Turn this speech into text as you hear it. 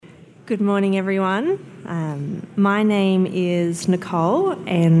Good morning, everyone. My name is Nicole,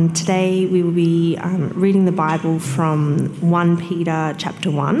 and today we will be reading the Bible from 1 Peter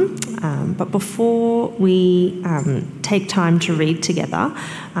chapter 1. But before we take time to read together,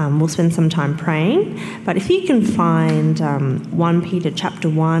 we'll spend some time praying. But if you can find 1 Peter chapter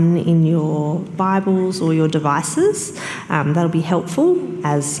 1 in your Bibles or your devices, that'll be helpful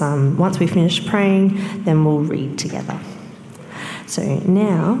as once we finish praying, then we'll read together. So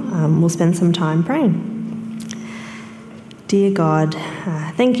now we'll spend some time praying. Dear God,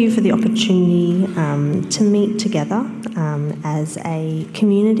 thank you for the opportunity to meet together as a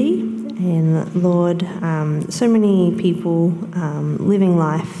community. And Lord, so many people living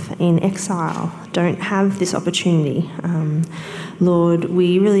life in exile don't have this opportunity. Lord,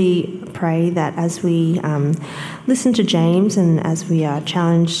 we really pray that as we listen to James and as we are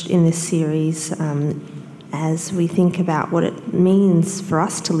challenged in this series, as we think about what it means for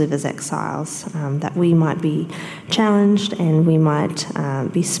us to live as exiles, that we might be challenged and we might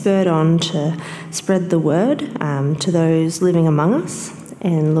be spurred on to spread the word to those living among us.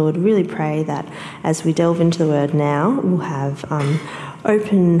 And Lord, really pray that as we delve into the word now, we'll have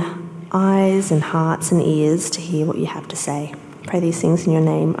open eyes and hearts and ears to hear what you have to say. Pray these things in your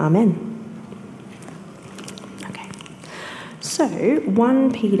name. Amen. So,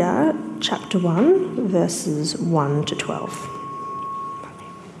 1 Peter chapter 1, verses 1 to 12.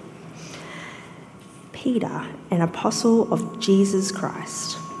 Peter, an apostle of Jesus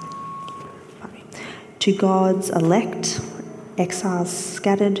Christ, to God's elect, exiles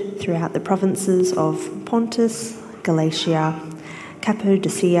scattered throughout the provinces of Pontus, Galatia,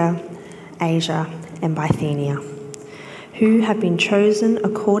 Cappadocia, Asia, and Bithynia, who have been chosen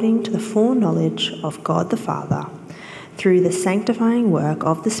according to the foreknowledge of God the Father, through the sanctifying work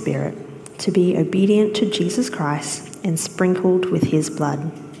of the Spirit, to be obedient to Jesus Christ and sprinkled with his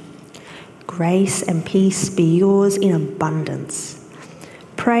blood. Grace and peace be yours in abundance.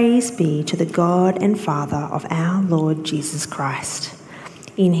 Praise be to the God and Father of our Lord Jesus Christ.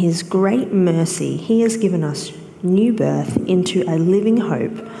 In his great mercy, he has given us new birth into a living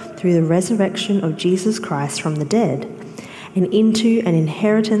hope through the resurrection of Jesus Christ from the dead, and into an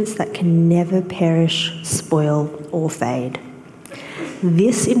inheritance that can never perish, spoil, or fade.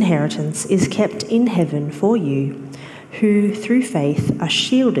 This inheritance is kept in heaven for you, who through faith are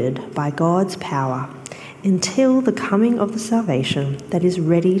shielded by God's power until the coming of the salvation that is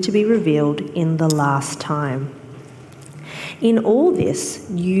ready to be revealed in the last time. In all this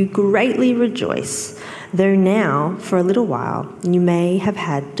you greatly rejoice, though now, for a little while, you may have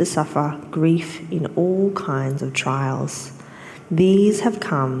had to suffer grief in all kinds of trials. These have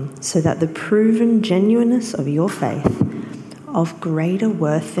come so that the proven genuineness of your faith, of greater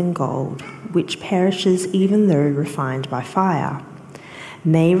worth than gold, which perishes even though refined by fire,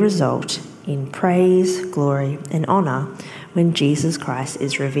 may result in praise, glory, and honour when Jesus Christ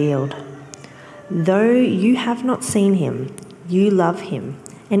is revealed. Though you have not seen him, you love him,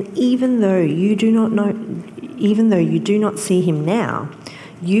 and even though you do not see him now,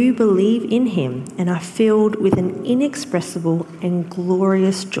 you believe in him and are filled with an inexpressible and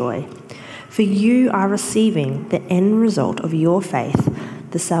glorious joy, for you are receiving the end result of your faith,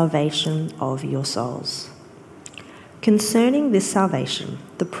 the salvation of your souls. Concerning this salvation,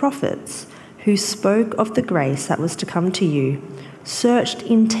 the prophets who spoke of the grace that was to come to you searched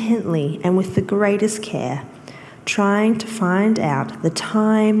intently and with the greatest care, trying to find out the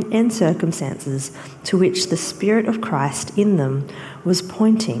time and circumstances to which the Spirit of Christ in them was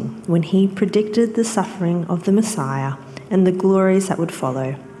pointing when he predicted the suffering of the Messiah and the glories that would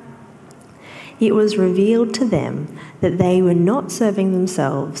follow. It was revealed to them that they were not serving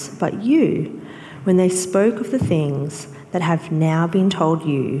themselves but you when they spoke of the things that have now been told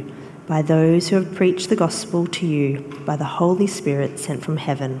you by those who have preached the gospel to you by the Holy Spirit sent from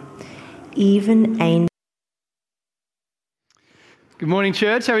heaven, even angels. Good morning,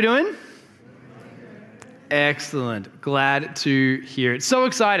 church. How are we doing? Excellent. Glad to hear it. So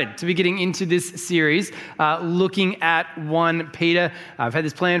excited to be getting into this series, looking at 1 Peter. I've had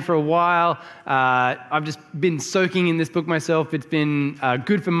this plan for a while. I've just been soaking in this book myself. It's been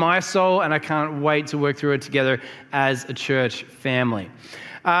good for my soul, and I can't wait to work through it together as a church family.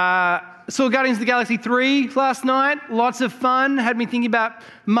 Saw Guardians of the Galaxy 3 last night. Lots of fun. Had me thinking about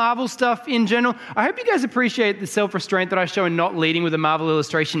Marvel stuff in general. I hope you guys appreciate the self-restraint that I show in not leading with a Marvel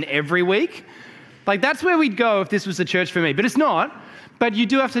illustration every week. Like, that's where we'd go if this was a church for me. But it's not. But you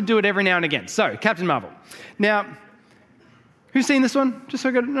do have to do it every now and again. So, Captain Marvel. Now, who's seen this one? Just so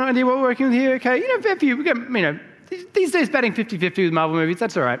I got an idea what we're working with here. Okay, fair few. We got, these days batting 50-50 with Marvel movies.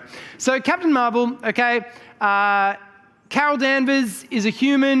 That's all right. So, Captain Marvel, okay. Carol Danvers is a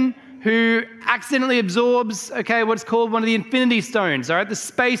human. who accidentally absorbs, what's called one of the infinity stones, all right, the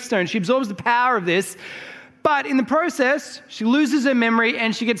space stone. She absorbs the power of this, but in the process, she loses her memory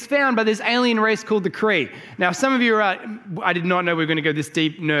and she gets found by this alien race called the Kree. Now, some of you are, I did not know we were going to go this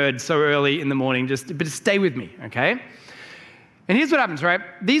deep nerd so early in the morning, but stay with me, okay? And here's what happens, right?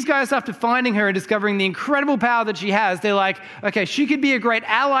 These guys, after finding her and discovering the incredible power that she has, they're like, okay, she could be a great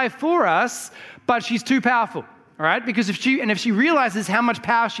ally for us, but she's too powerful, all right? Because if she realizes how much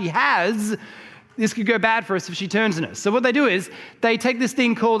power she has, this could go bad for us if she turns on us. So what they do is they take this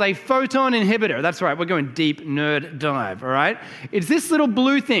thing called a photon inhibitor. That's right, we're going deep nerd dive, all right? It's this little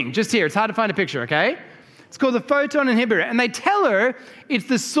blue thing just here. It's hard to find a picture, okay? It's called the photon inhibitor. And they tell her it's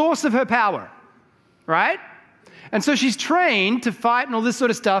the source of her power, right? And so she's trained to fight and all this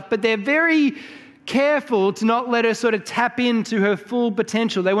sort of stuff, but they're very careful to not let her sort of tap into her full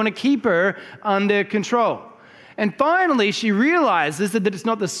potential. They want to keep her under control. And finally, she realizes that it's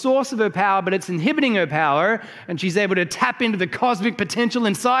not the source of her power, but it's inhibiting her power, and she's able to tap into the cosmic potential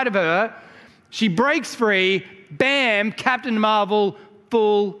inside of her. She breaks free, bam, Captain Marvel,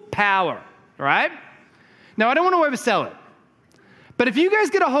 full power, right? Now, I don't want to oversell it, but if you guys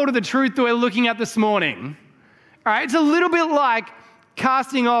get a hold of the truth that we're looking at this morning, all right, it's a little bit like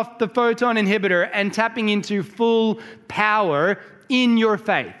casting off the photon inhibitor and tapping into full power in your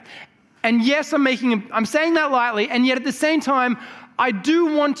faith. And yes, I'm saying that lightly, and yet at the same time, I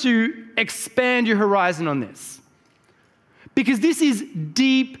do want to expand your horizon on this. Because this is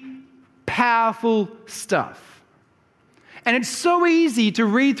deep, powerful stuff. And it's so easy to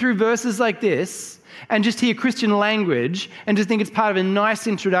read through verses like this and just hear Christian language and just think it's part of a nice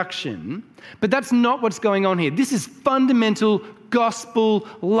introduction. But that's not what's going on here. This is fundamental gospel,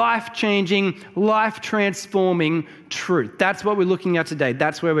 life-changing, life-transforming truth. That's what we're looking at today.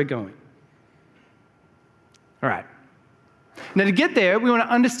 That's where we're going. All right. Now, to get there, we want to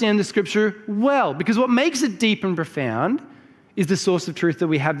understand the scripture well, because what makes it deep and profound is the source of truth that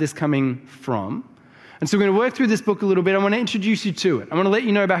we have this coming from. And so we're going to work through this book a little bit. I want to introduce you to it. I want to let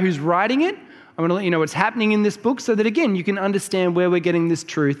you know about who's writing it. I want to let you know what's happening in this book so that, again, you can understand where we're getting this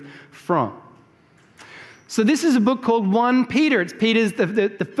truth from. So this is a book called 1 Peter. It's Peter's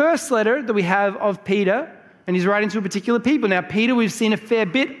the first letter that we have of Peter, and he's writing to a particular people. Now, Peter, we've seen a fair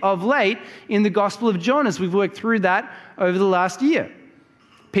bit of late in the Gospel of John as we've worked through that over the last year.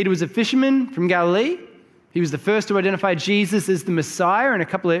 Peter was a fisherman from Galilee. He was the first to identify Jesus as the Messiah,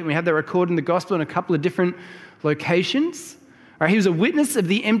 and we have that recorded in the Gospel in a couple of different locations. All right, he was a witness of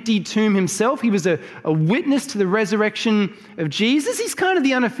the empty tomb himself. He was a witness to the resurrection of Jesus. He's kind of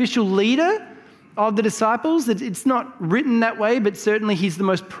the unofficial leader of the disciples. It's not written that way, but certainly he's the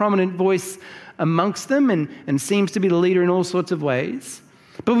most prominent voice amongst them and seems to be the leader in all sorts of ways.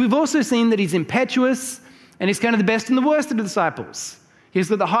 But we've also seen that he's impetuous and he's kind of the best and the worst of the disciples. He's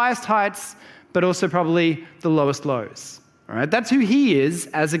got the highest heights, but also probably the lowest lows. All right, that's who he is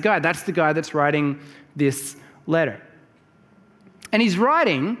as a guy. That's the guy that's writing this letter. And he's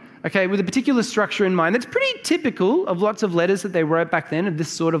writing, with a particular structure in mind that's pretty typical of lots of letters that they wrote back then, of this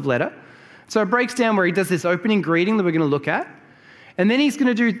sort of letter. So it breaks down where he does this opening greeting that we're going to look at. And then he's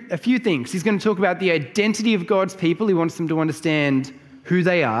going to do a few things. He's going to talk about the identity of God's people. He wants them to understand who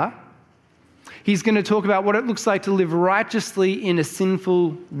they are. He's going to talk about what it looks like to live righteously in a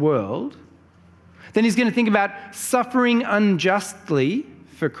sinful world. Then he's going to think about suffering unjustly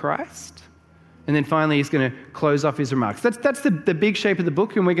for Christ. And then finally, he's going to close off his remarks. That's the big shape of the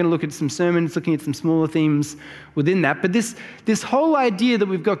book, and we're going to look at some sermons, looking at some smaller themes within that. But this whole idea that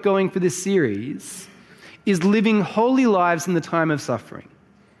we've got going for this series is living holy lives in the time of suffering.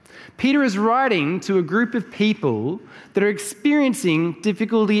 Peter is writing to a group of people that are experiencing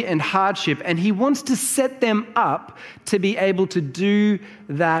difficulty and hardship, and he wants to set them up to be able to do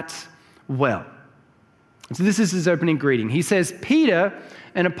that well. So this is his opening greeting. He says, Peter,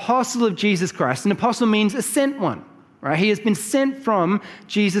 an apostle of Jesus Christ. An apostle means a sent one, right? He has been sent from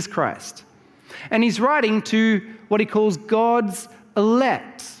Jesus Christ. And he's writing to what he calls God's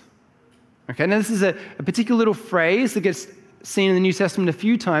elect. Okay, now this is a particular little phrase that gets seen in the New Testament a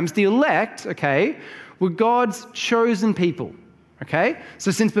few times. The elect, were God's chosen people. Okay?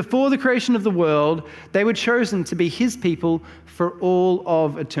 So since before the creation of the world, they were chosen to be his people for all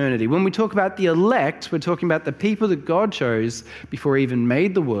of eternity. When we talk about the elect, we're talking about the people that God chose before he even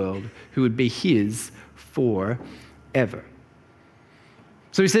made the world, who would be his forever.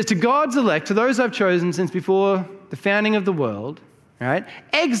 So he says, to God's elect, to those I've chosen since before the founding of the world, right?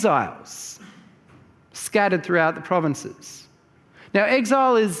 Exiles scattered throughout the provinces. Now,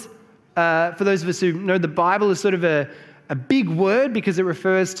 exile is, for those of us who know the Bible, is sort of a a big word because it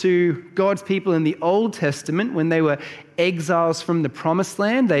refers to God's people in the Old Testament when they were exiles from the Promised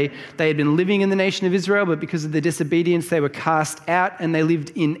Land. They had been living in the nation of Israel, but because of their disobedience, they were cast out and they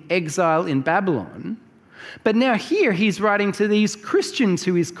lived in exile in Babylon. But now here he's writing to these Christians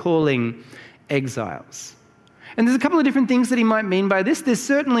who he's calling exiles. And there's a couple of different things that he might mean by this. There's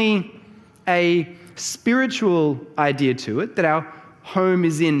certainly a spiritual idea to it, that our home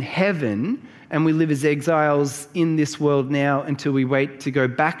is in heaven and we live as exiles in this world now until we wait to go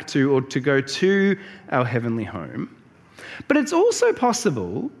back to or to go to our heavenly home. But it's also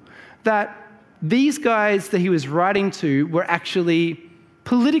possible that these guys that he was writing to were actually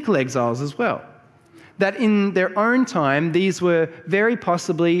political exiles as well. That in their own time, these were very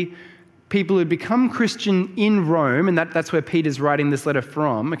possibly people who had become Christian in Rome, and that's where Peter's writing this letter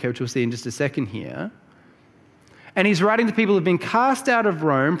from, okay, which we'll see in just a second here. And he's writing to people who have been cast out of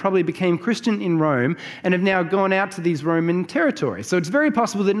Rome, probably became Christian in Rome, and have now gone out to these Roman territories. So it's very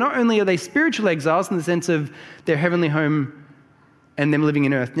possible that not only are they spiritual exiles in the sense of their heavenly home and them living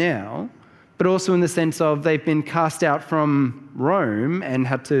in earth now, but also in the sense of they've been cast out from Rome and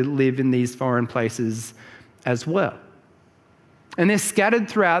had to live in these foreign places as well. And they're scattered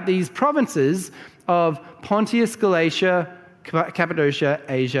throughout these provinces of Pontus, Galatia, Cappadocia,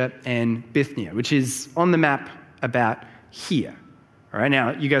 Asia, and Bithynia, which is on the map about here. All right, now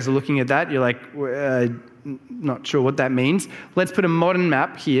you guys are looking at that. You're like, not sure what that means. Let's put a modern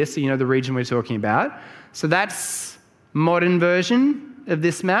map here so you know the region we're talking about. So that's modern version of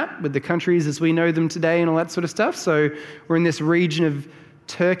this map with the countries as we know them today and all that sort of stuff. So we're in this region of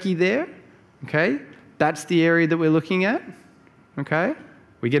Turkey there. Okay, that's the area that we're looking at. Okay,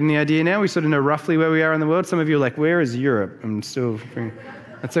 we getting the idea now? We sort of know roughly where we are in the world. Some of you are like, where is Europe? I'm still...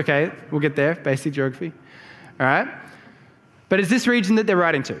 That's okay. We'll get there. Basic geography. All right? But it's this region that they're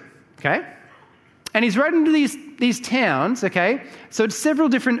writing to. Okay? And he's writing to these towns, okay? So it's several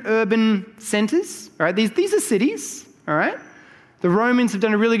different urban centers. All right? These are cities. All right? The Romans have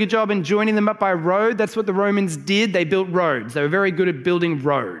done a really good job in joining them up by road. That's what the Romans did. They built roads. They were very good at building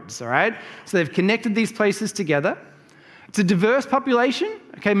roads. All right? So they've connected these places together. It's a diverse population,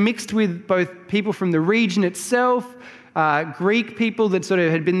 okay, mixed with both people from the region itself, Greek people that sort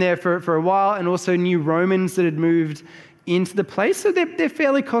of had been there for a while, and also new Romans that had moved into the place. So they're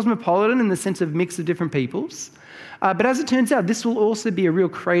fairly cosmopolitan in the sense of mix of different peoples. But as it turns out, this will also be a real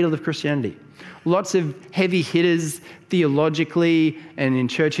cradle of Christianity. Lots of heavy hitters theologically and in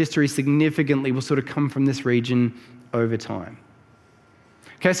church history significantly will sort of come from this region over time.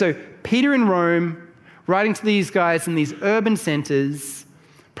 Okay, so Peter in Rome, writing to these guys in these urban centers,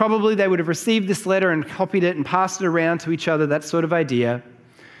 probably they would have received this letter and copied it and passed it around to each other, that sort of idea.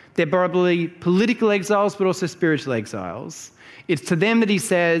 They're probably political exiles, but also spiritual exiles. It's to them that he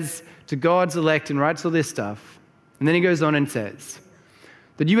says, to God's elect, and writes all this stuff. And then he goes on and says,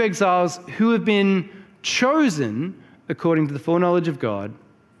 that you exiles who have been chosen according to the foreknowledge of God,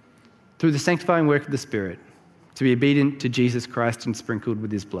 through the sanctifying work of the Spirit, to be obedient to Jesus Christ and sprinkled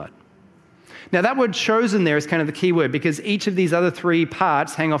with his blood. Now, that word chosen there is kind of the key word because each of these other three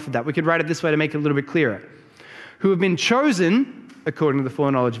parts hang off of that. We could write it this way to make it a little bit clearer. Who have been chosen according to the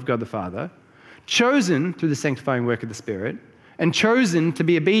foreknowledge of God the Father, chosen through the sanctifying work of the Spirit, and chosen to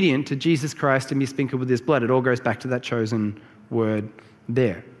be obedient to Jesus Christ and be sprinkled with his blood. It all goes back to that chosen word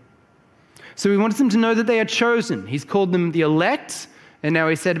there. So he wants them to know that they are chosen. He's called them the elect, and now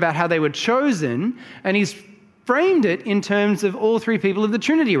he said about how they were chosen, and he's framed it in terms of all three people of the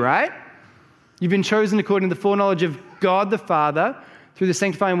Trinity, right? You've been chosen according to the foreknowledge of God the Father through the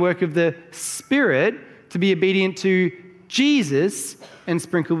sanctifying work of the Spirit to be obedient to Jesus and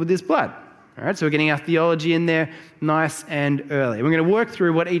sprinkled with his blood. All right, so we're getting our theology in there nice and early. We're going to work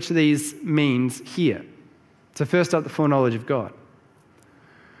through what each of these means here. So first up, the foreknowledge of God.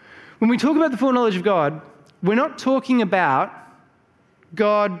 When we talk about the foreknowledge of God, we're not talking about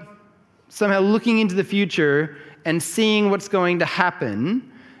God somehow looking into the future and seeing what's going to happen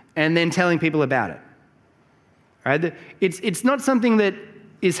and then telling people about it. All right? It's not something that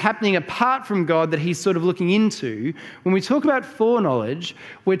is happening apart from God that he's sort of looking into. When we talk about foreknowledge,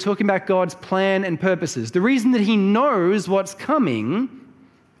 we're talking about God's plan and purposes. The reason that he knows what's coming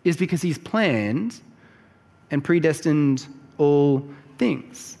is because he's planned and predestined all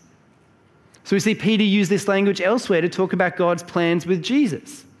things. So we see Peter use this language elsewhere to talk about God's plans with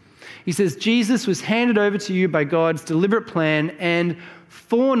Jesus. He says, Jesus was handed over to you by God's deliberate plan and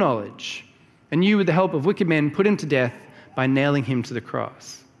foreknowledge, and you, with the help of wicked men, put him to death by nailing him to the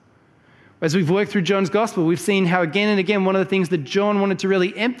cross. As we've worked through John's gospel, we've seen how again and again one of the things that John wanted to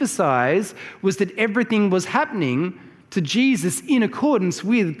really emphasize was that everything was happening to Jesus in accordance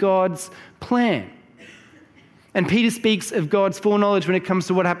with God's plan. And Peter speaks of God's foreknowledge when it comes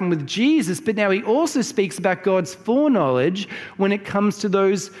to what happened with Jesus, but now he also speaks about God's foreknowledge when it comes to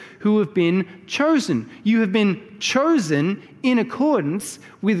those who have been chosen. You have been chosen in accordance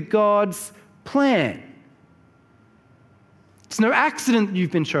with God's plan. It's no accident that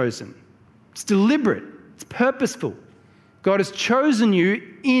you've been chosen. It's deliberate. It's purposeful. God has chosen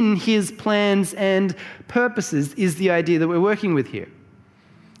you in his plans and purposes is the idea that we're working with here.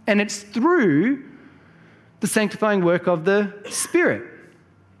 And it's through the sanctifying work of the Spirit.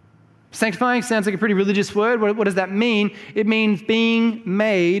 Sanctifying sounds like a pretty religious word. What does that mean? It means being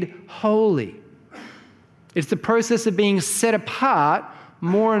made holy. It's the process of being set apart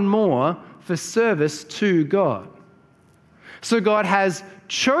more and more for service to God. So God has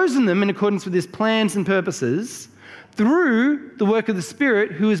chosen them in accordance with his plans and purposes through the work of the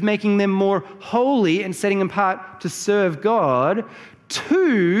Spirit, who is making them more holy and setting them apart to serve God,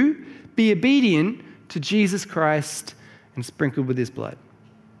 to be obedient to Jesus Christ and sprinkled with his blood.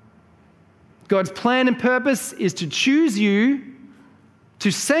 God's plan and purpose is to choose you,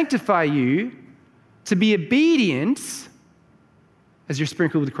 to sanctify you, to be obedient as you're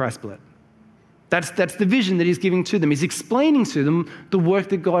sprinkled with Christ's blood. That's the vision that he's giving to them. He's explaining to them the work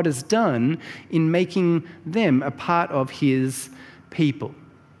that God has done in making them a part of his people.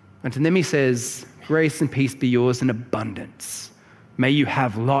 And to them he says, grace and peace be yours in abundance. May you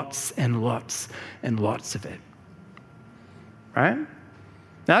have lots and lots and lots of it. Right? Now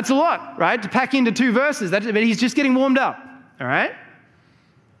that's a lot, right? To pack into 2 verses. But he's just getting warmed up. All right?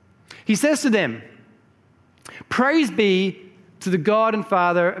 He says to them, praise be to the God and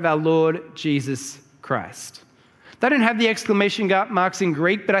Father of our Lord Jesus Christ. They don't have the exclamation marks in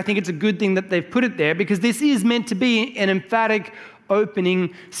Greek, but I think it's a good thing that they've put it there because this is meant to be an emphatic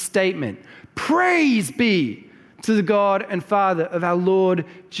opening statement. Praise be to the God and Father of our Lord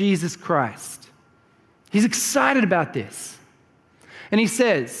Jesus Christ. He's excited about this. And he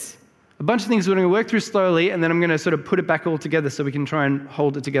says a bunch of things we're going to work through slowly, and then I'm going to sort of put it back all together so we can try and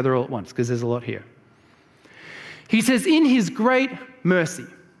hold it together all at once, because there's a lot here. He says, in his great mercy.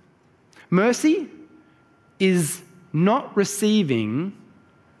 Mercy is not receiving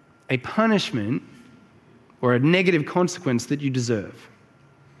a punishment or a negative consequence that you deserve.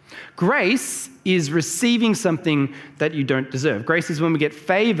 Grace is receiving something that you don't deserve. Grace is when we get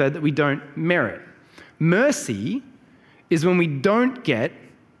favor that we don't merit. Mercy is when we don't get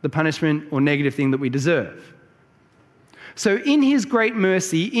the punishment or negative thing that we deserve. So in his great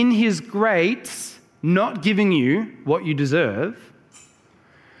mercy, in his great not giving you what you deserve,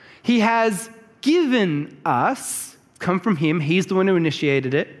 he has given us, come from him, he's the one who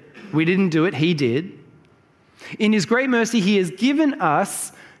initiated it. We didn't do it, he did. In his great mercy, he has given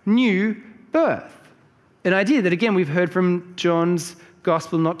us new birth. An idea that, again, we've heard from John's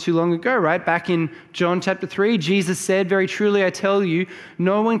gospel not too long ago, right? Back in John chapter 3, Jesus said, very truly I tell you,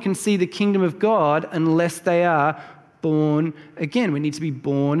 no one can see the kingdom of God unless they are born again. We need to be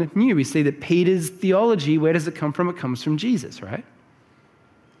born new. We see that Peter's theology, where does it come from? It comes from Jesus, right?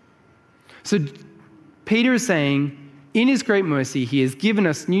 So Peter is saying, in his great mercy, he has given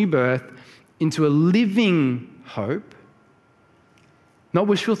us new birth into a living hope, not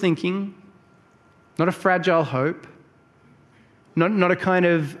wishful thinking, not a fragile hope, not a kind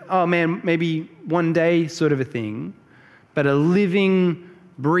of, oh man, maybe one day sort of a thing, but a living,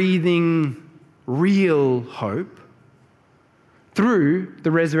 breathing, real hope through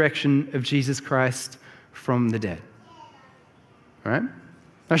the resurrection of Jesus Christ from the dead. All right?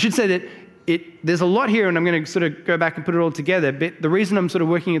 I should say that there's a lot here, and I'm going to sort of go back and put it all together, but the reason I'm sort of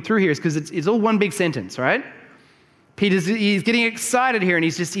working it through here is because it's all one big sentence, right? He's getting excited here, and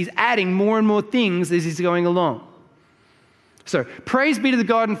he's adding more and more things as he's going along. So, praise be to the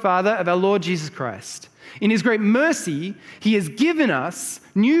God and Father of our Lord Jesus Christ. In his great mercy, he has given us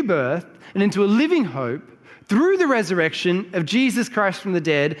new birth and into a living hope through the resurrection of Jesus Christ from the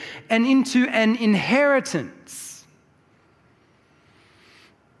dead and into an inheritance.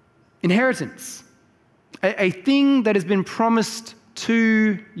 Inheritance. A thing that has been promised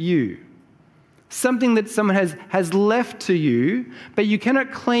to you. Something that someone has left to you, but you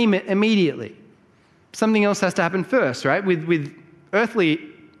cannot claim it immediately. Something else has to happen first, right? With earthly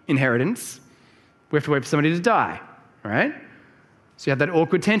inheritance, we have to wait for somebody to die, right? So you have that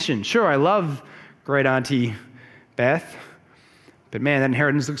awkward tension. Sure, I love great auntie Beth, but man, that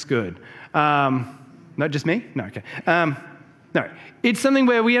inheritance looks good. Not just me? No, okay. No, it's something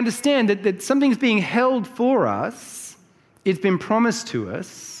where we understand that something's being held for us, it's been promised to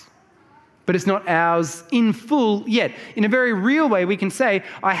us, but it's not ours in full yet. In a very real way, we can say,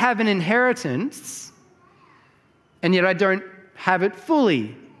 I have an inheritance, and yet I don't have it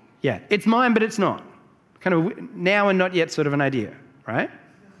fully yet. It's mine, but it's not. kind of now and not yet sort of an idea, right?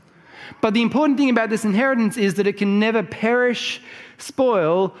 But the important thing about this inheritance is that it can never perish,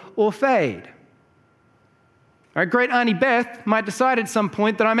 spoil, or fade. All right, great Auntie Beth might decide at some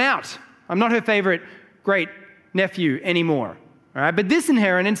point that I'm out. I'm not her favorite great nephew anymore. All right, but this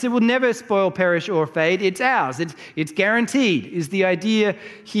inheritance, it will never spoil, perish, or fade. It's ours. It's guaranteed, is the idea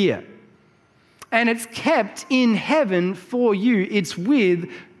here. And it's kept in heaven for you. It's with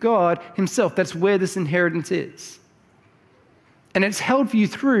God himself. That's where this inheritance is. And it's held for you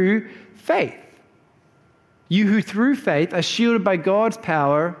through faith. You who through faith are shielded by God's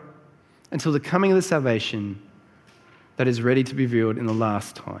power until the coming of the salvation that is ready to be revealed in the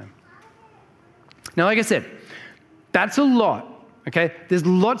last time. Now, like I said, that's a lot, okay? There's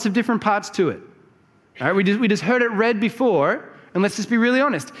lots of different parts to it. All right, we just heard it read before, and let's just be really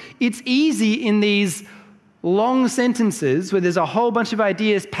honest. It's easy in these long sentences where there's a whole bunch of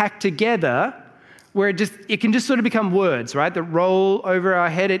ideas packed together where it can just sort of become words, right, that roll over our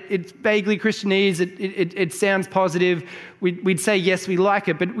head. It's vaguely Christianese. It sounds positive. We'd say, yes, we like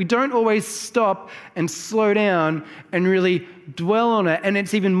it, but we don't always stop and slow down and really dwell on it. And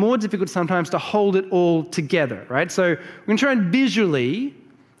it's even more difficult sometimes to hold it all together, right? So we're going to try and visually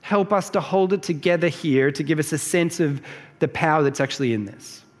help us to hold it together here to give us a sense of the power that's actually in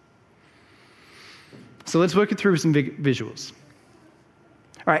this. So let's work it through with some visuals.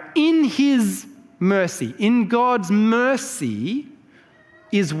 All right, in his mercy, in God's mercy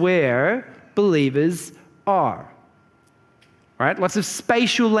is where believers are. All right, lots of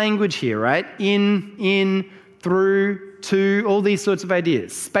spatial language here, right? In, through, to, all these sorts of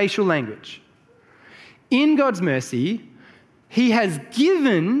ideas, spatial language. In God's mercy, he has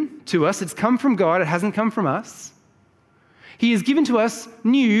given to us, it's come from God, it hasn't come from us. He has given to us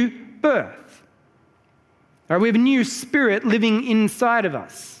new birth. All right, we have a new spirit living inside of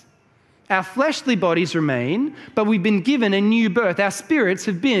us. Our fleshly bodies remain, but we've been given a new birth. Our spirits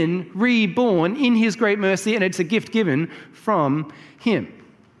have been reborn in his great mercy, and it's a gift given from him.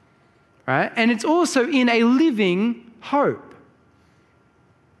 Right? And it's also in a living hope.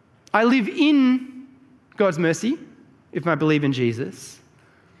 I live in God's mercy, if I believe in Jesus,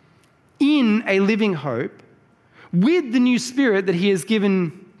 in a living hope, with the new spirit that he has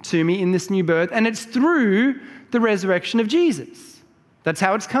given to me in this new birth, and it's through the resurrection of Jesus. That's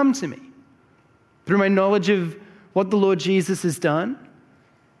how it's come to me. Through my knowledge of what the Lord Jesus has done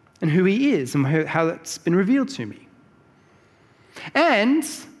and who he is and how that's been revealed to me. And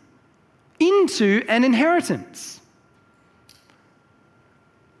into an inheritance.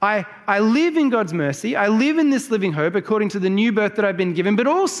 I live in God's mercy. I live in this living hope according to the new birth that I've been given, but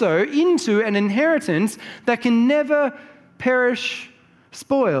also into an inheritance that can never perish,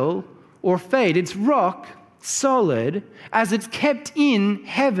 spoil, or fade. It's rock solid as it's kept in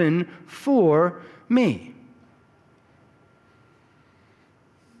heaven for me.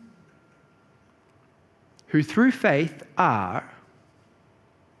 Who through faith are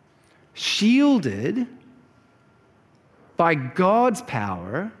shielded by God's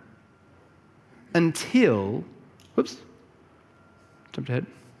power until, jumped ahead,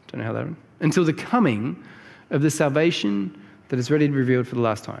 don't know how that went, until the coming of the salvation that is ready to be revealed for the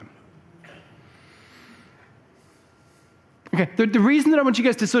last time. Okay, the reason that I want you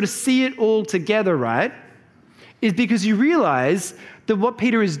guys to sort of see it all together, right, is because you realize that what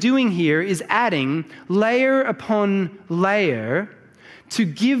Peter is doing here is adding layer upon layer to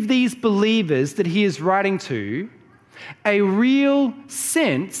give these believers that he is writing to a real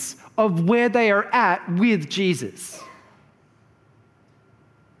sense of where they are at with Jesus.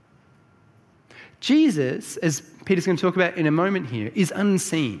 Jesus, as Peter's going to talk about in a moment here, is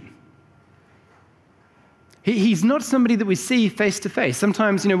unseen. He's not somebody that we see face to face.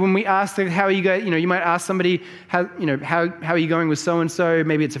 Sometimes, when we ask, like, how are you going? You might ask somebody, how are you going with so-and-so?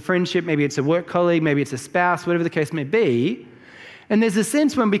 Maybe it's a friendship, maybe it's a work colleague, maybe it's a spouse, whatever the case may be. And there's a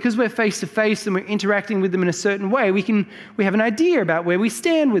sense when, because we're face to face and we're interacting with them in a certain way, we have an idea about where we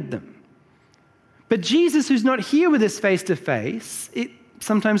stand with them. But Jesus, who's not here with us face to face,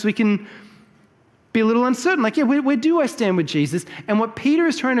 sometimes we can be a little uncertain, like, where do I stand with Jesus? And what Peter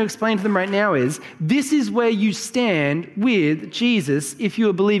is trying to explain to them right now is, this is where you stand with Jesus if you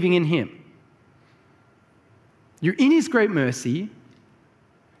are believing in him. You're in his great mercy,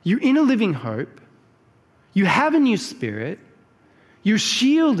 you're in a living hope, you have a new spirit, you're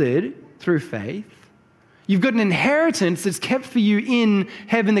shielded through faith, you've got an inheritance that's kept for you in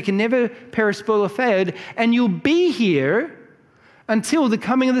heaven that can never perish, spoil, or fade, and you'll be here until the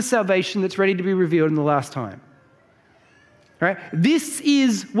coming of the salvation that's ready to be revealed in the last time. Right? This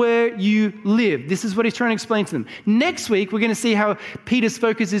is where you live. This is what he's trying to explain to them. Next week, we're going to see how Peter's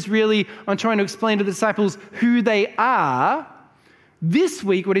focus is really on trying to explain to the disciples who they are. This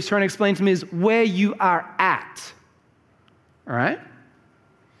week, what he's trying to explain to them is where you are at. All right?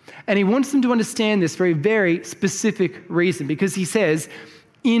 And he wants them to understand this for a very specific reason, because he says,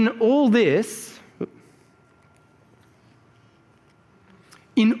 in all this,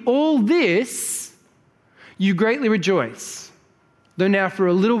 you greatly rejoice, though now for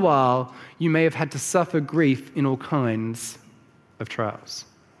a little while you may have had to suffer grief in all kinds of trials.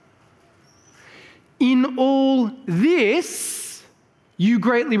 In all this, you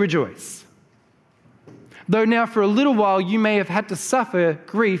greatly rejoice, though now for a little while you may have had to suffer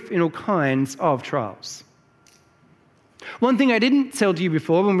grief in all kinds of trials. One thing I didn't tell to you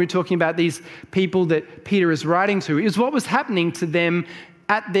before when we were talking about these people that Peter is writing to is what was happening to them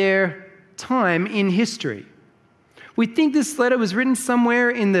at their time in history. We think this letter was written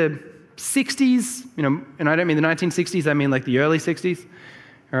somewhere in the 60s, and I don't mean the 1960s, I mean like the early 60s,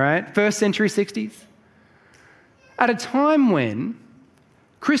 all right? First century 60s. At a time when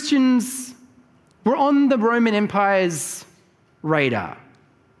Christians were on the Roman Empire's radar.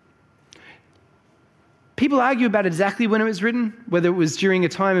 People argue about exactly when it was written, whether it was during a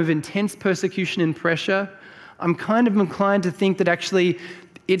time of intense persecution and pressure. I'm kind of inclined to think that actually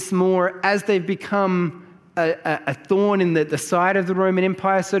it's more as they've become a thorn in the side of the Roman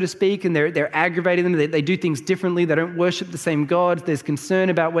Empire, so to speak, and they're aggravating them. They do things differently. They don't worship the same gods. There's concern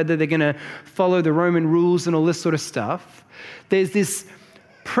about whether they're going to follow the Roman rules and all this sort of stuff. There's this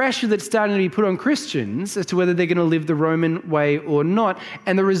pressure that's starting to be put on Christians as to whether they're going to live the Roman way or not.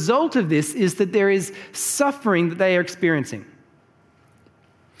 And the result of this is that there is suffering that they are experiencing.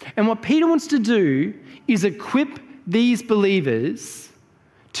 And what Peter wants to do is equip these believers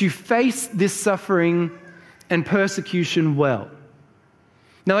to face this suffering and persecution well.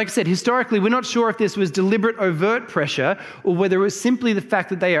 Now, like I said, historically, we're not sure if this was deliberate, overt pressure or whether it was simply the fact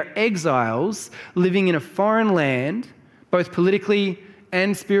that they are exiles living in a foreign land, both politically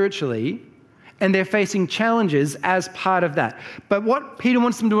and spiritually, and they're facing challenges as part of that. But what Peter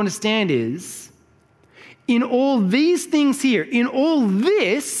wants them to understand is, in all these things here, in all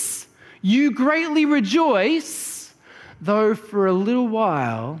this, you greatly rejoice, though for a little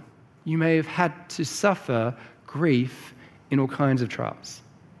while you may have had to suffer grief in all kinds of trials.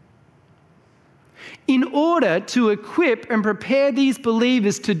 In order to equip and prepare these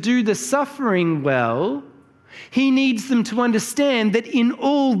believers to do the suffering well, he needs them to understand that in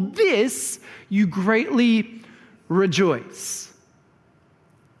all this, you greatly rejoice.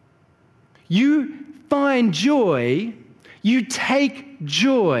 You find joy, you take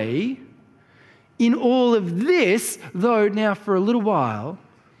joy in all of this, though now for a little while,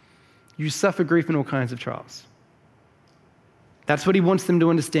 you suffer grief in all kinds of trials. That's what he wants them to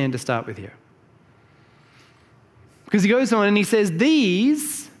understand to start with here. Because he goes on and he says,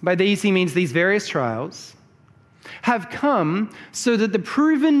 by these he means these various trials, have come so that the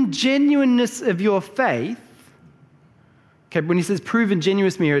proven genuineness of your faith, okay, when he says proven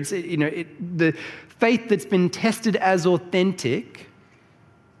genuineness here, it's the faith that's been tested as authentic,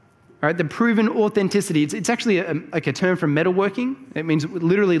 right? The proven authenticity. It's actually like a term from metalworking. It means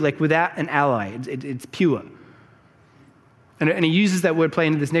literally like without an alloy. It's pure. And he uses that wordplay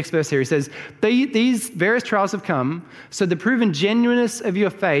into this next verse here. He says, these various trials have come, so the proven genuineness of your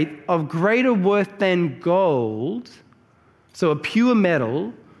faith, of greater worth than gold, so a pure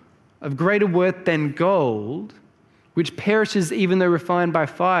metal of greater worth than gold, which perishes even though refined by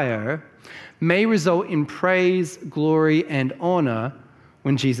fire, may result in praise, glory, and honor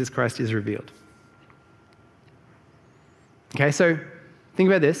when Jesus Christ is revealed. Okay, so think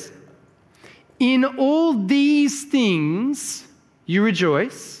about this. In all these things you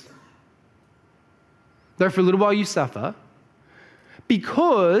rejoice, though for a little while you suffer,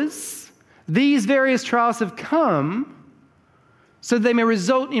 because these various trials have come so they may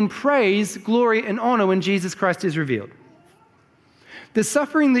result in praise, glory, and honor when Jesus Christ is revealed. The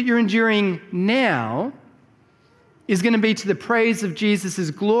suffering that you're enduring now is going to be to the praise of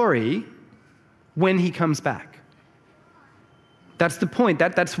Jesus' glory when he comes back. That's the point.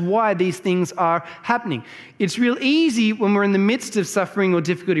 That's why these things are happening. It's real easy when we're in the midst of suffering or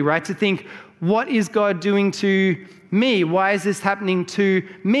difficulty, right, to think, what is God doing to me? Why is this happening to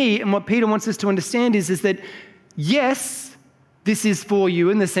me? And what Peter wants us to understand is that, yes, this is for you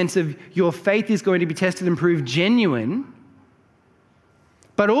in the sense of your faith is going to be tested and proved genuine,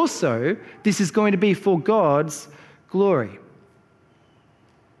 but also this is going to be for God's glory.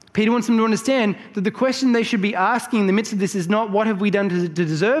 Peter wants them to understand that the question they should be asking in the midst of this is not, what have we done to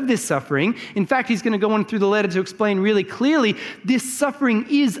deserve this suffering? In fact, he's going to go on through the letter to explain really clearly, this suffering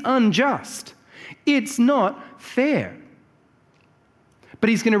is unjust. It's not fair. But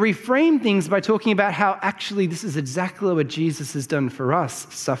he's going to reframe things by talking about how actually this is exactly what Jesus has done for us,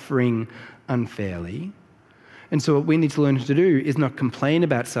 suffering unfairly. And so what we need to learn to do is not complain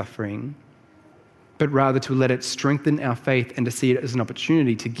about suffering, but rather to let it strengthen our faith and to see it as an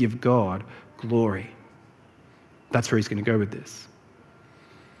opportunity to give God glory. That's where he's going to go with this.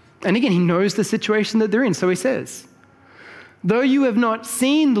 And again, he knows the situation that they're in, so he says, though you have not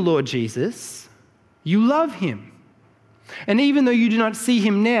seen the Lord Jesus, you love him. And even though you do not see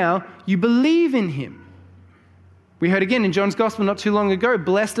him now, you believe in him. We heard again in John's Gospel not too long ago,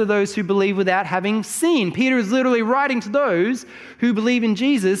 blessed are those who believe without having seen. Peter is literally writing to those who believe in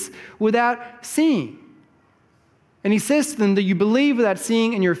Jesus without seeing. And he says to them that you believe without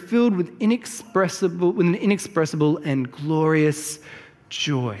seeing and you're filled with an inexpressible and glorious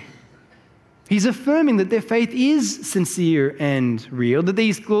joy. He's affirming that their faith is sincere and real, that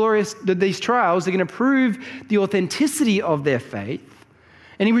these trials are going to prove the authenticity of their faith.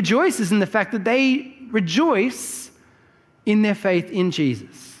 And he rejoices in the fact that they rejoice in their faith in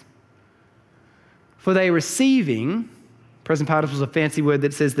Jesus. For they receiving, present participle is a fancy word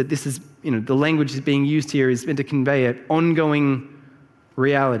that says that this is, the language is being used here is meant to convey an ongoing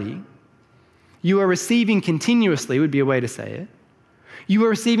reality. You are receiving continuously, would be a way to say it. You are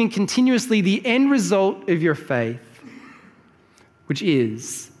receiving continuously the end result of your faith, which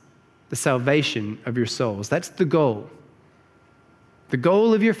is the salvation of your souls. That's the goal. The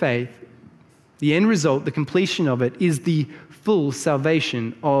goal of your faith, the end result, the completion of it, is the full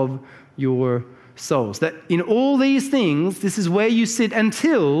salvation of your souls. That in all these things, this is where you sit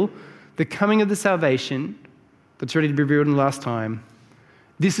until the coming of the salvation that's ready to be revealed in the last time.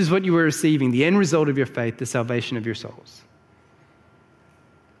 This is what you are receiving, the end result of your faith, the salvation of your souls.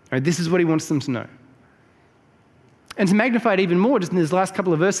 All right, this is what he wants them to know. And to magnify it even more, just in these last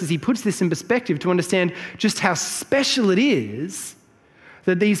couple of verses, he puts this in perspective to understand just how special it is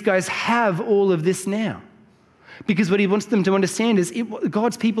that these guys have all of this now. Because what he wants them to understand is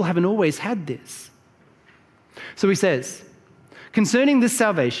God's people haven't always had this. So he says, concerning this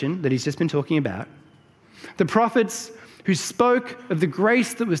salvation that he's just been talking about, the prophets who spoke of the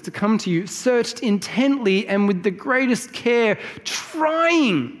grace that was to come to you searched intently and with the greatest care,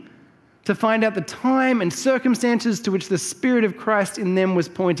 trying to find out the time and circumstances to which the Spirit of Christ in them was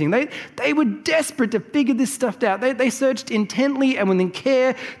pointing. They were desperate to figure this stuff out. They searched intently and with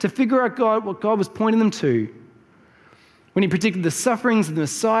care to figure out what God was pointing them to when he predicted the sufferings of the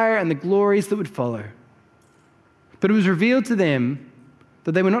Messiah and the glories that would follow. But it was revealed to them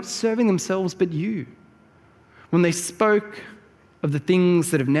that they were not serving themselves but you when they spoke of the things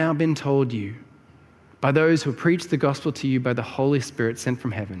that have now been told you by those who have preached the gospel to you by the Holy Spirit sent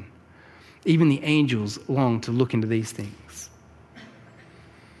from heaven. Even the angels long to look into these things.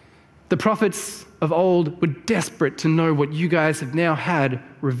 The prophets of old were desperate to know what you guys have now had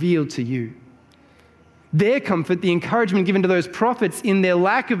revealed to you. Their comfort, the encouragement given to those prophets in their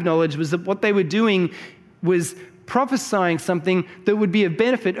lack of knowledge was that what they were doing was prophesying something that would be of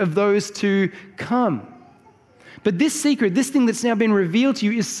benefit of those to come. But this secret, this thing that's now been revealed to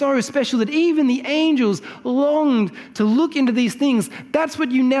you is so special that even the angels longed to look into these things. That's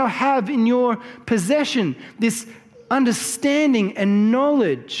what you now have in your possession, this understanding and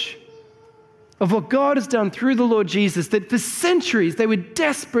knowledge of what God has done through the Lord Jesus that for centuries they were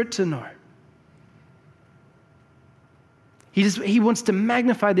desperate to know. He wants to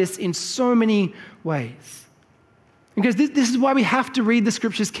magnify this in so many ways. Because this is why we have to read the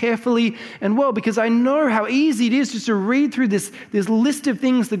scriptures carefully and well, because I know how easy it is just to read through this list of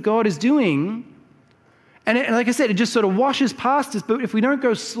things that God is doing. And like I said, it just sort of washes past us. But if we don't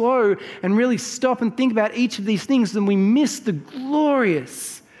go slow and really stop and think about each of these things, then we miss the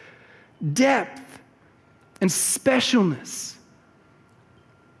glorious depth and specialness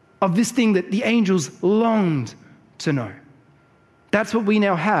of this thing that the angels longed to know. That's what we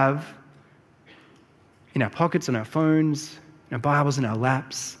now have in our pockets, on our phones, in our Bibles, in our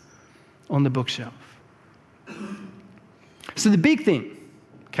laps, on the bookshelf. So the big thing,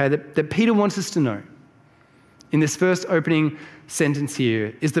 okay, that Peter wants us to know in this first opening sentence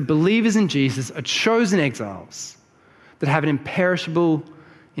here is that believers in Jesus are chosen exiles that have an imperishable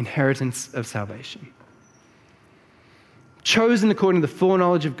inheritance of salvation. Chosen according to the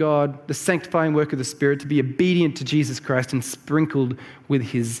foreknowledge of God, the sanctifying work of the Spirit, to be obedient to Jesus Christ and sprinkled with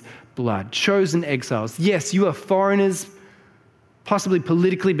his blood. Chosen exiles. Yes, you are foreigners, possibly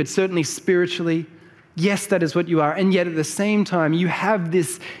politically, but certainly spiritually. Yes, that is what you are. And yet at the same time, you have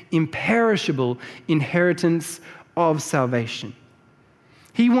this imperishable inheritance of salvation.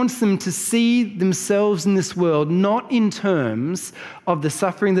 He wants them to see themselves in this world not in terms of the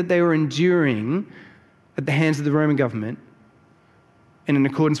suffering that they were enduring at the hands of the Roman government and in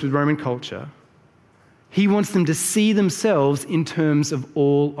accordance with Roman culture. He wants them to see themselves in terms of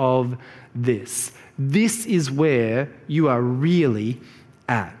all of this. This is where you are really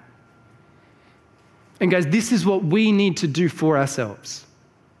at. And guys, this is what we need to do for ourselves.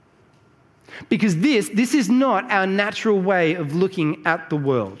 Because this is not our natural way of looking at the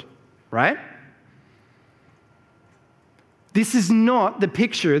world, right? This is not the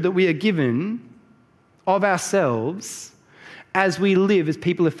picture that we are given of ourselves as we live as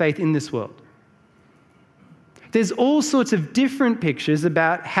people of faith in this world. There's all sorts of different pictures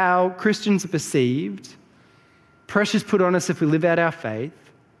about how Christians are perceived, pressures put on us if we live out our faith,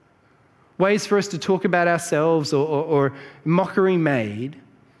 ways for us to talk about ourselves or mockery made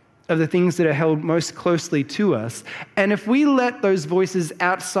of the things that are held most closely to us. And if we let those voices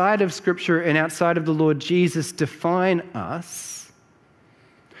outside of Scripture and outside of the Lord Jesus define us,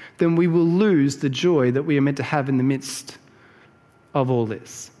 then we will lose the joy that we are meant to have in the midst of all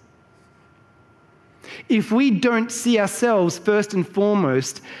this. If we don't see ourselves first and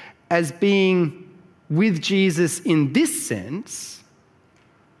foremost as being with Jesus in this sense,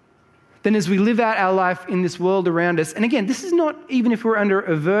 then as we live out our life in this world around us, and again, this is not even if we're under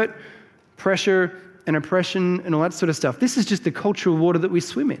overt pressure and oppression and all that sort of stuff. This is just the cultural water that we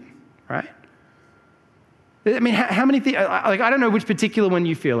swim in, right? I mean, how many things, I don't know which particular one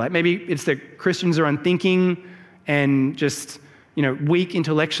you feel like. Maybe it's that Christians are unthinking and just, weak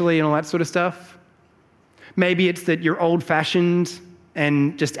intellectually and all that sort of stuff. Maybe it's that you're old-fashioned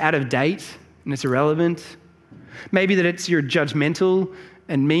and just out of date and it's irrelevant. Maybe that it's you're judgmental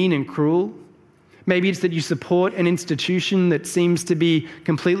and mean and cruel. Maybe it's that you support an institution that seems to be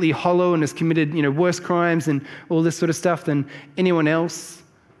completely hollow and has committed, worse crimes and all this sort of stuff than anyone else.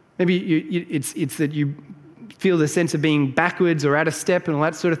 Maybe it's that you feel the sense of being backwards or out of step and all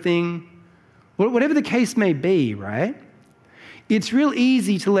that sort of thing. Whatever the case may be, right? It's real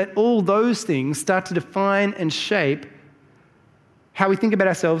easy to let all those things start to define and shape how we think about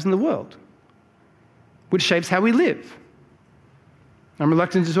ourselves in the world, which shapes how we live. I'm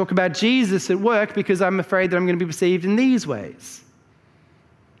reluctant to talk about Jesus at work because I'm afraid that I'm going to be perceived in these ways.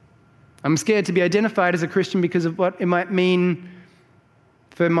 I'm scared to be identified as a Christian because of what it might mean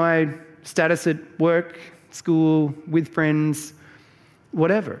for my status at work, school, with friends,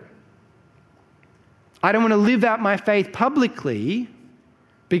 whatever. I don't want to live out my faith publicly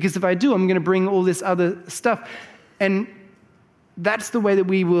because if I do, I'm going to bring all this other stuff. And that's the way that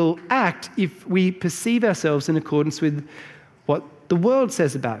we will act if we perceive ourselves in accordance with what the world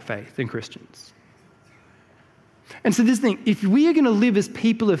says about faith and Christians. And so this thing, if we are going to live as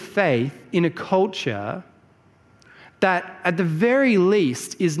people of faith in a culture that at the very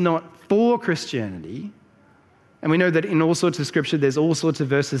least is not for Christianity, and we know that in all sorts of scripture, there's all sorts of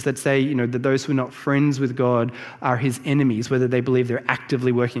verses that say, that those who are not friends with God are his enemies, whether they believe they're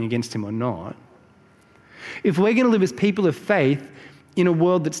actively working against him or not. If we're going to live as people of faith in a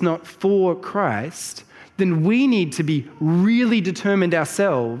world that's not for Christ, then we need to be really determined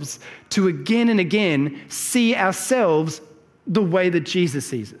ourselves to again and again see ourselves the way that Jesus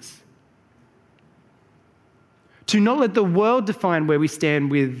sees us. To not let the world define where we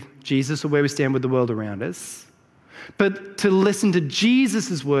stand with Jesus or where we stand with the world around us, but to listen to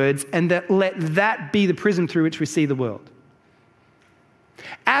Jesus' words and let that be the prism through which we see the world.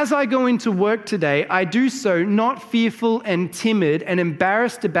 As I go into work today, I do so not fearful and timid and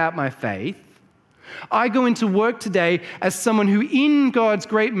embarrassed about my faith. I go into work today as someone who, in God's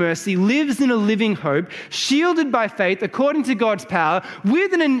great mercy, lives in a living hope, shielded by faith according to God's power,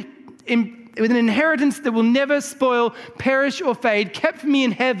 with an inheritance that will never spoil, perish, or fade, kept for me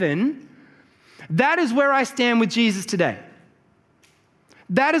in heaven. That is where I stand with Jesus today.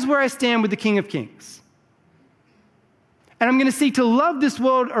 That is where I stand with the King of Kings. And I'm going to seek to love this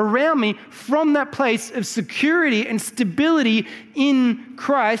world around me from that place of security and stability in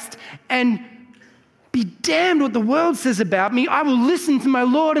Christ, and be damned what the world says about me. I will listen to my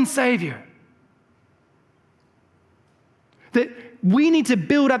Lord and Savior. That we need to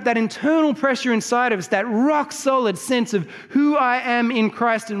build up that internal pressure inside of us, that rock solid sense of who I am in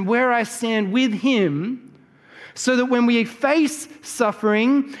Christ and where I stand with him, so that when we face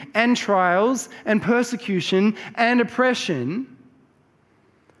suffering and trials and persecution and oppression,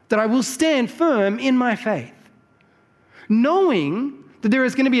 that I will stand firm in my faith, knowing that there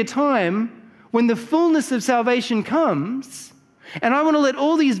is going to be a time when the fullness of salvation comes And I want to let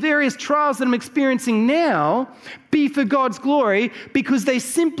all these various trials that I'm experiencing now be for God's glory because they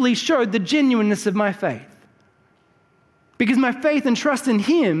simply showed the genuineness of my faith. Because my faith and trust in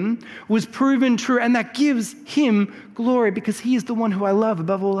Him was proven true, and that gives Him glory because He is the one who I love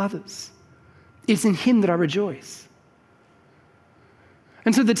above all others. It's in Him that I rejoice.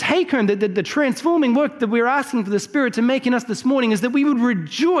 And so the take-home, the transforming work that we're asking for the Spirit to make in us this morning is that we would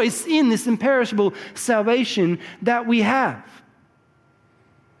rejoice in this imperishable salvation that we have.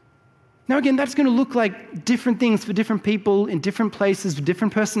 Now again, that's going to look like different things for different people in different places, with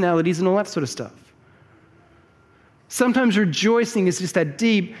different personalities and all that sort of stuff. Sometimes rejoicing is just that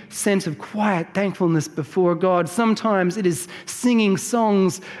deep sense of quiet thankfulness before God. Sometimes it is singing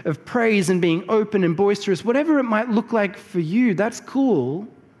songs of praise and being open and boisterous. Whatever it might look like for you, that's cool.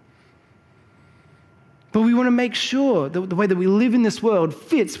 But we want to make sure that the way that we live in this world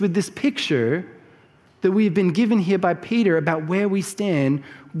fits with this picture that we've been given here by Peter about where we stand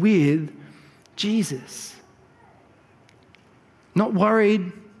with Jesus. Not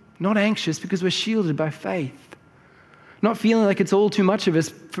worried, not anxious, because we're shielded by faith. Not feeling like it's all too much of us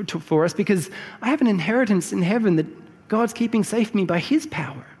for us because I have an inheritance in heaven that God's keeping safe for me by His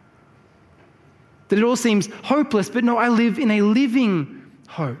power. That it all seems hopeless, but no, I live in a living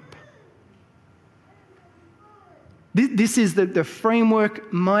hope. This is the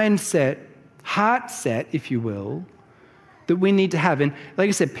framework, mindset, heart set, if you will, that we need to have. And like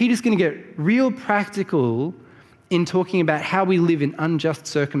I said, Peter's going to get real practical in talking about how we live in unjust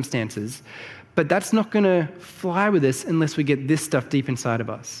circumstances. But that's not going to fly with us unless we get this stuff deep inside of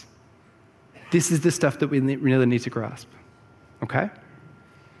us. This is the stuff that we really need to grasp. Okay?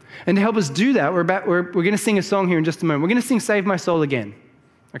 And to help us do that, we're going to sing a song here in just a moment. We're going to sing Save My Soul again.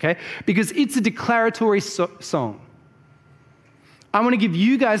 Okay? Because it's a declaratory song. I want to give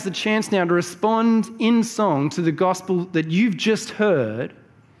you guys the chance now to respond in song to the gospel that you've just heard,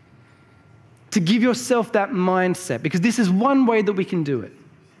 to give yourself that mindset, because this is one way that we can do it.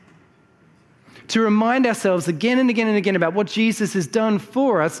 To remind ourselves again and again and again about what Jesus has done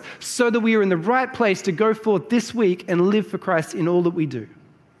for us so that we are in the right place to go forth this week and live for Christ in all that we do.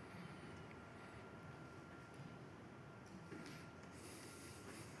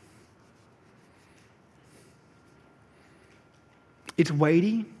 It's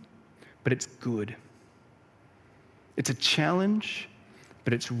weighty, but it's good. It's a challenge,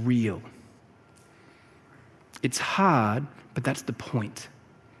 but it's real. It's hard, but that's the point.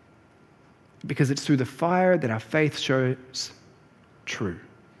 Because it's through the fire that our faith shows true.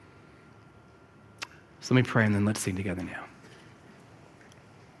 So let me pray and then let's sing together now.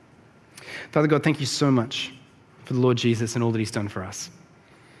 Father God, thank you so much for the Lord Jesus and all that He's done for us.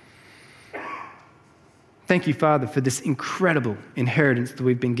 Thank you, Father, for this incredible inheritance that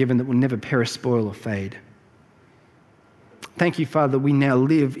we've been given that will never perish, spoil, or fade. Thank you, Father, that we now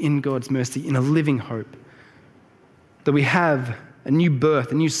live in God's mercy in a living hope, that we have a new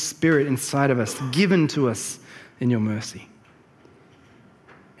birth, a new spirit inside of us, given to us in your mercy.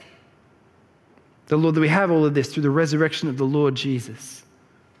 The Lord, that we have all of this through the resurrection of the Lord Jesus.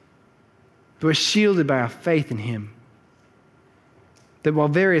 That we're shielded by our faith in Him. That while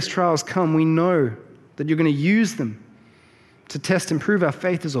various trials come, we know that you're going to use them to test and prove our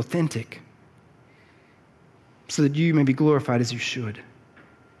faith is authentic, so that you may be glorified as you should.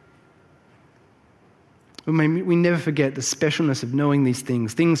 May we never forget the specialness of knowing these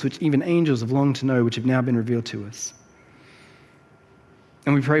things which even angels have longed to know, which have now been revealed to us.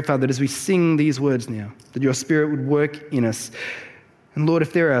 And we pray, Father, that as we sing these words now, that your Spirit would work in us. And Lord,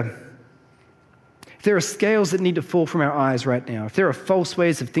 if there are scales that need to fall from our eyes right now, if there are false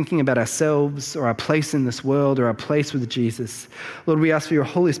ways of thinking about ourselves or our place in this world or our place with Jesus, Lord, we ask for your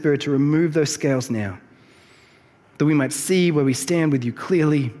Holy Spirit to remove those scales now, that we might see where we stand with you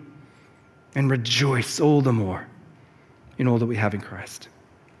clearly and rejoice all the more in all that we have in Christ.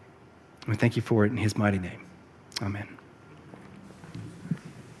 And we thank you for it in His mighty name. Amen.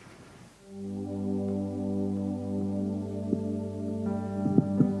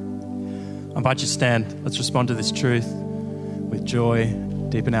 I invite you to stand. Let's respond to this truth with joy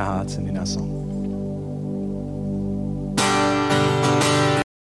deep in our hearts and in our song.